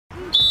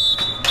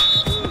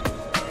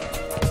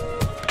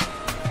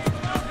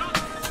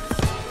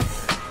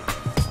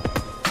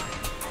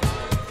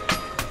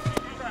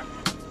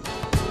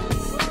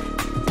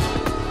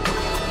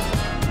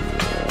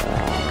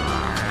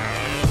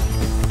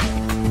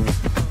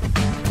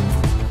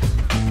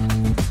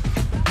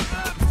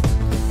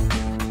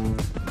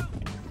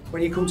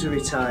When you come to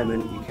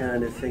retirement, you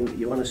kind of think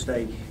you want to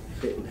stay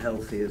fit and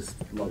healthy as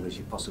long as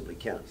you possibly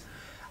can.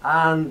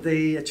 And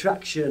the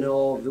attraction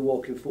of the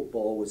walking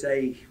football was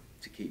A,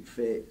 to keep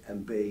fit,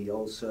 and B,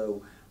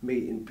 also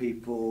meeting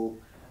people.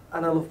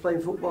 And I love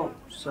playing football,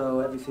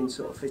 so everything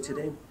sort of fitted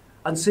in.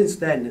 And since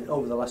then,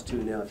 over the last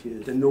 2.5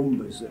 years, the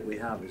numbers that we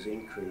have has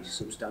increased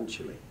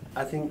substantially.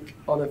 I think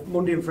on a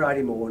Monday and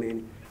Friday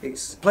morning,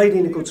 it's played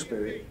in a good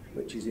spirit,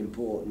 which is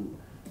important.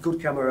 Good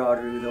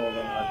camaraderie with all the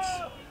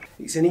lads.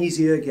 It's an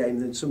easier game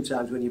than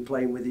sometimes when you're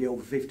playing with the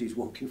over 50s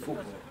walking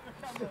football.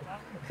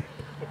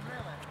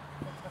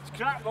 It's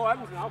crap, go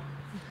on now.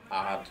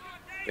 I had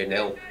been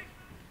ill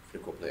for a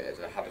couple of years.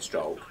 I had a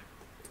stroke.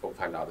 I couldn't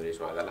find out the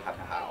reason why. Then I had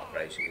a heart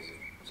operation,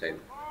 saying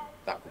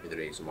that could be the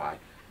reason why.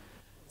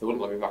 They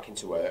wouldn't let me back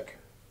into work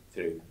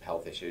through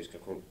health issues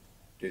because I couldn't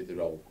do the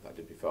role that I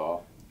did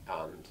before,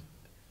 and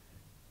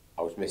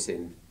I was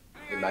missing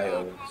the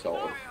male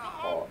sort of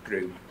or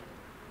group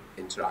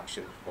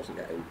interaction. Wasn't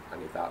getting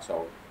any of that,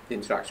 so the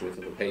interaction with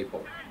other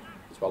people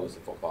as well as the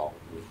football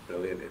was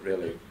brilliant. It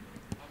really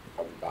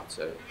got me back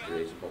to a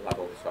reasonable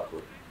level so I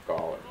could go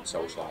out and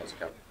socialise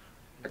again.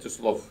 I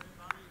just love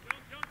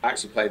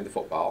actually playing the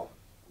football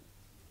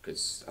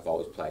because I've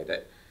always played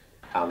it,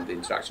 and the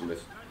interaction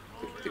with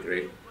the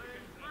group.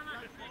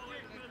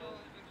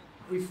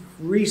 We've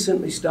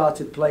recently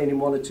started playing in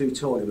 1 or 2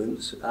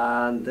 tournaments,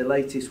 and the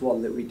latest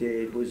one that we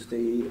did was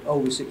the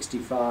over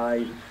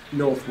 65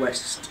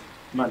 Northwest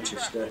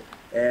Manchester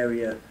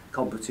area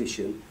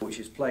competition, which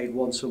is played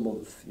once a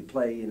month. You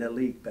play in a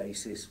league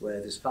basis where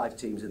there's 5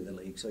 teams in the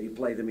league, so you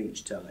play them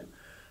each time.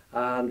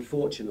 And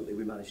fortunately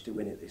we managed to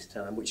win it this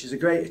time, which is a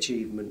great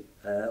achievement.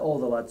 All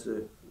the lads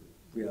are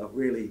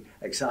really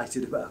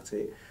excited about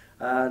it,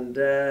 and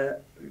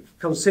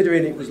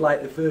considering it was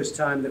like the first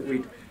time that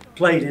we'd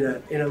played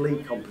in a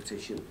league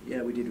competition,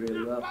 yeah, we did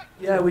really well.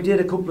 Yeah, we did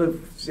a couple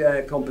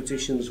of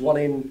competitions, one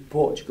in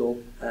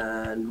Portugal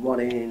and one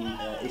in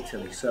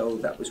Italy, so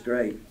that was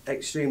great.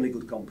 Extremely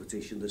good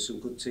competition. There's some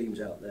good teams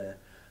out there,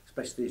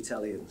 especially the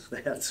Italians.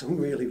 They had some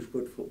really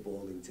good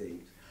footballing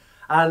teams.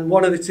 And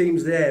one of the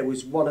teams there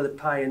was one of the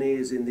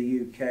pioneers in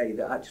the UK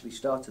that actually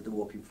started the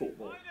walking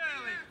football.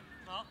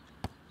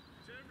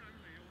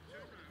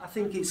 I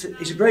think it's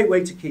a great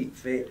way to keep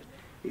fit.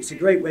 It's a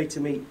great way to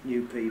meet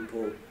new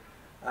people.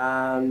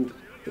 And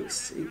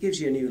it gives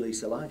you a new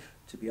lease of life,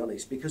 to be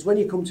honest, because when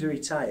you come to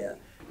retire,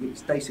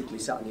 it's basically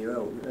sat on your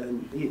own,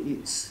 and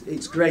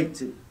it's great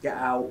to get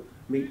out,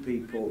 meet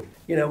people.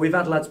 You know, we've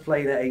had lads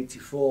playing at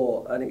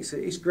 84, and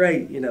it's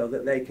great, you know,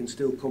 that they can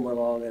still come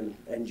along and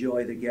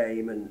enjoy the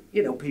game, and,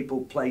 you know,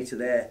 people play to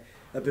their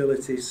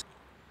abilities.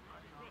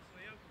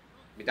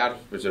 My dad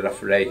was a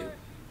referee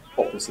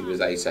up until he was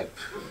 80,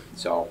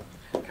 so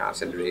I can't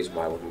see the reason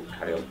why I wouldn't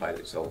carry on playing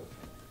it till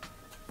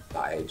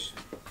that age.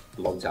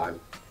 A long time.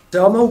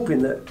 So I'm hoping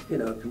that, you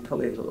know, it can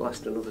probably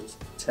last another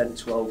 10,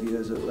 12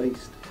 years at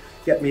least.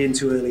 Get me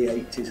into early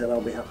 80s and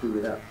I'll be happy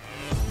with that.